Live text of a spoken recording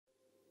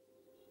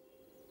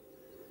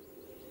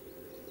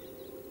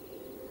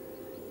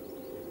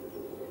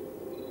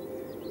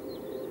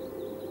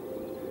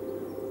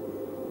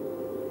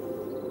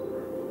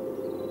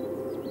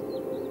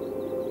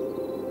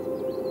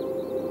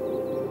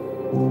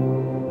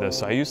The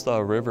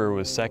Siuslaw River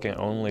was second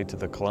only to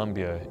the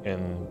Columbia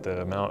in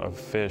the amount of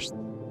fish.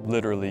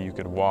 Literally, you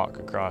could walk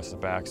across the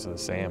backs of the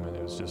salmon.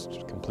 It was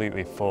just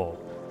completely full.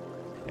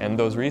 And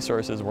those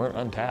resources weren't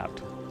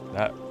untapped.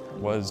 That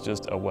was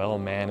just a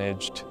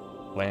well-managed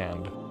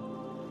land.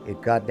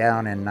 It got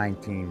down in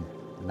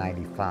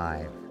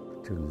 1995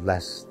 to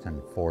less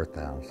than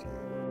 4,000.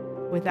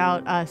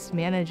 Without us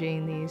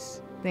managing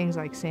these things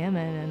like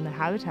salmon and the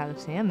habitat of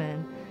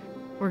salmon,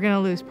 we're going to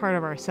lose part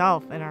of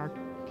ourselves and our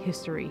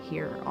history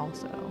here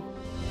also.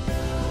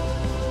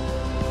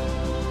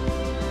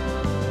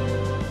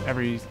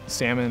 Every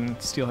salmon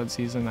steelhead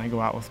season, I go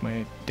out with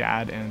my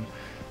dad and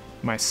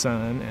my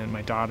son and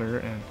my daughter,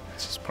 and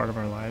it's just part of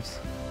our lives.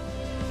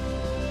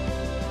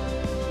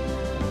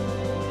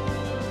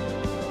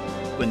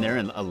 When they're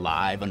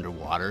alive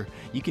underwater,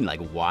 you can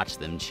watch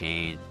them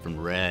change from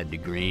red to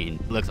green.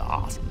 It looks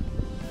awesome.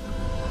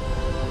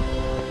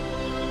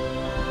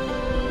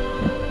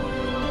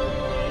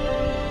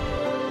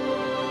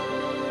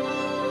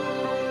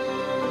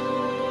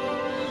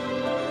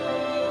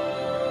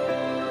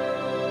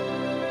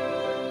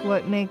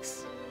 What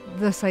makes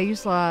the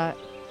Siuslaw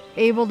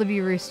able to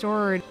be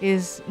restored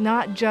is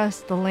not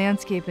just the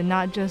landscape and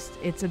not just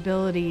its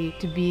ability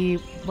to be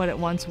what it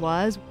once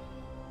was.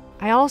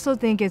 I also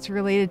think it's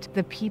related to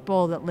the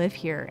people that live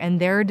here and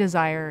their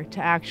desire to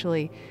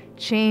actually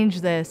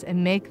change this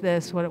and make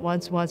this what it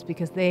once was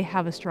because they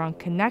have a strong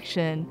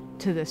connection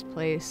to this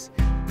place.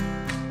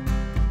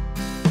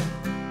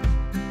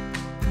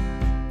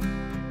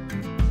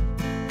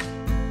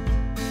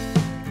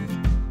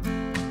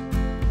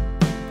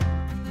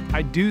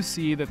 I do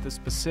see that the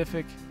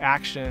specific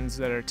actions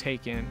that are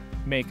taken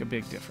make a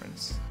big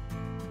difference.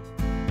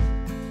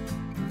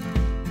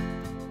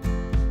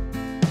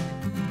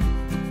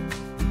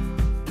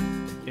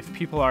 If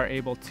people are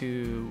able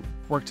to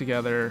work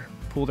together,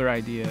 pool their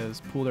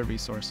ideas, pool their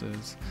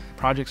resources,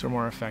 projects are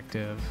more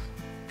effective,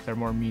 they're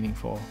more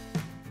meaningful.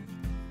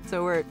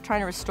 So we're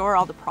trying to restore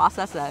all the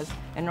processes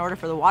in order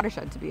for the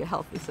watershed to be a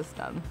healthy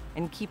system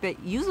and keep it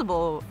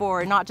usable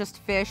for not just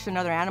fish and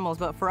other animals,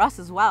 but for us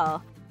as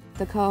well.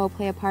 The coho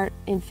play a part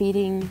in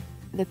feeding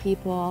the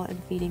people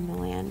and feeding the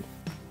land.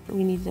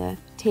 We need to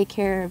take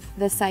care of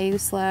the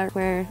Siuslaw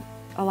where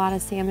a lot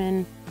of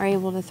salmon are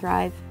able to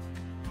thrive.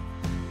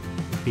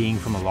 Being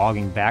from a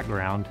logging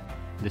background,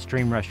 the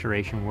stream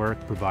restoration work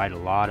provide a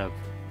lot of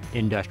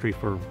industry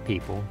for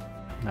people.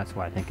 That's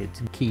why I think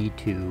it's key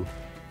to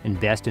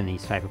invest in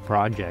these type of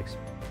projects.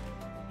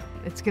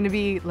 It's going to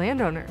be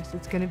landowners,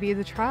 it's going to be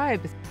the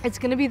tribe, it's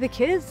going to be the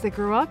kids that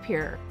grew up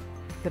here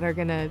that are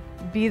going to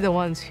be the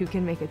ones who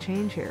can make a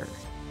change here.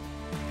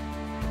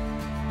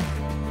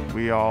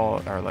 We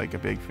all are like a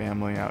big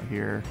family out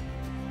here.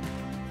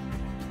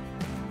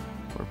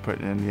 We're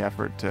putting in the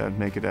effort to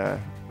make it a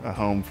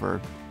home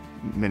for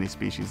many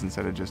species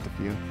instead of just a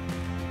few.